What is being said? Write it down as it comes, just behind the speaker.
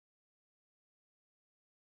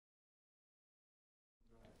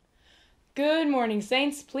Good morning,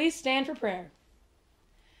 Saints. Please stand for prayer.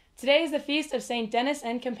 Today is the feast of St. Denis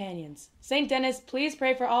and companions. St. Denis, please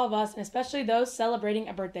pray for all of us, and especially those celebrating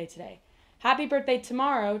a birthday today. Happy birthday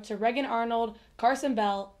tomorrow to Regan Arnold, Carson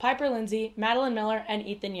Bell, Piper Lindsay, Madeline Miller, and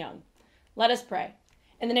Ethan Young. Let us pray.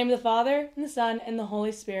 In the name of the Father, and the Son, and the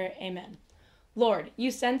Holy Spirit, amen. Lord, you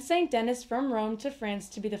sent St. Denis from Rome to France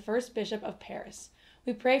to be the first bishop of Paris.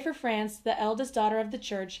 We pray for France, the eldest daughter of the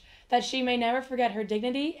Church, that she may never forget her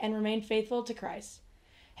dignity and remain faithful to Christ.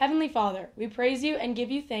 Heavenly Father, we praise you and give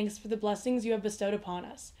you thanks for the blessings you have bestowed upon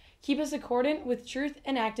us. Keep us accordant with truth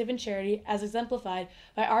and active in charity, as exemplified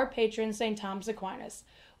by our patron, St. Thomas Aquinas.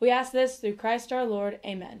 We ask this through Christ our Lord.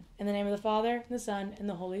 Amen. In the name of the Father, and the Son, and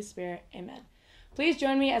the Holy Spirit. Amen. Please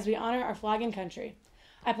join me as we honor our flag and country.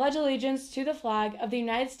 I pledge allegiance to the flag of the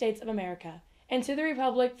United States of America, and to the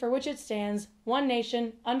republic for which it stands, one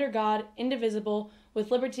nation, under God, indivisible, with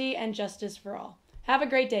liberty and justice for all. Have a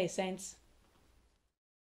great day, Saints.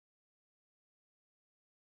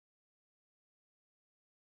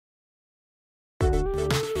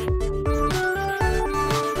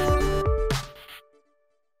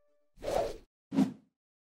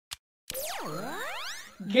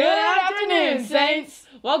 Good afternoon, Saints!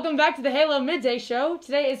 Welcome back to the Halo Midday Show.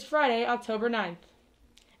 Today is Friday, October 9th.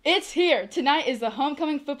 It's here! Tonight is the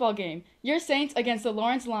homecoming football game, your Saints against the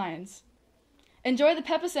Lawrence Lions. Enjoy the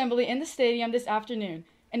pep assembly in the stadium this afternoon,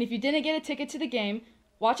 and if you didn't get a ticket to the game,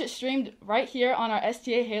 watch it streamed right here on our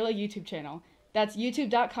STA Halo YouTube channel. That's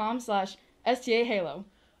youtube.com/STA Halo.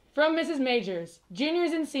 From Mrs. Majors,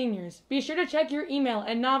 juniors and seniors, be sure to check your email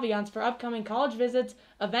and Naviance for upcoming college visits,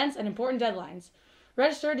 events, and important deadlines.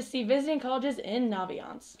 Register to see visiting colleges in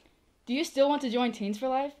Naviance. Do you still want to join Teens for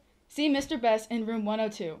Life? See Mr. Best in room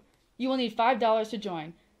 102. You will need $5 to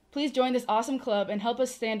join. Please join this awesome club and help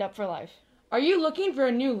us stand up for life. Are you looking for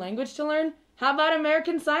a new language to learn? How about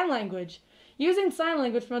American Sign Language? Using sign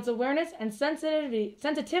language promotes awareness and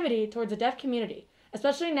sensitivity towards the deaf community,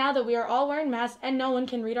 especially now that we are all wearing masks and no one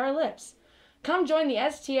can read our lips. Come join the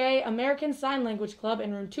STA American Sign Language Club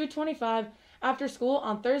in room 225 after school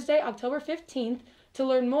on Thursday, October 15th to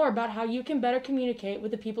learn more about how you can better communicate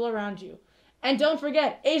with the people around you. And don't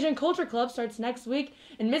forget, Asian Culture Club starts next week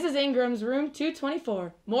in Mrs. Ingram's room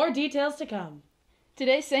 224. More details to come.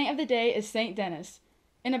 Today's saint of the day is St. Denis.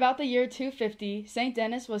 In about the year 250, St.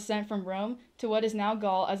 Denis was sent from Rome to what is now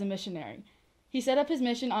Gaul as a missionary. He set up his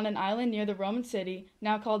mission on an island near the Roman city,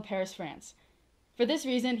 now called Paris, France. For this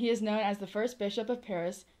reason, he is known as the first bishop of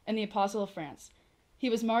Paris and the apostle of France. He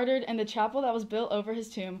was martyred, and the chapel that was built over his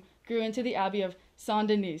tomb grew into the abbey of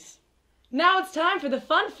Saint-Denis. Now it's time for the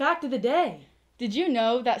fun fact of the day. Did you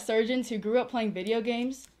know that surgeons who grew up playing video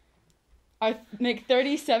games make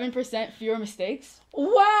 37% fewer mistakes?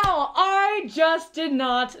 Wow, I just did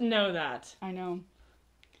not know that. I know.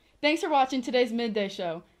 Thanks for watching today's Midday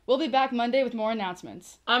Show. We'll be back Monday with more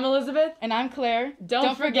announcements. I'm Elizabeth. And I'm Claire.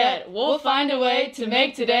 Don't forget, we'll find a way to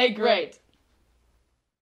make today great.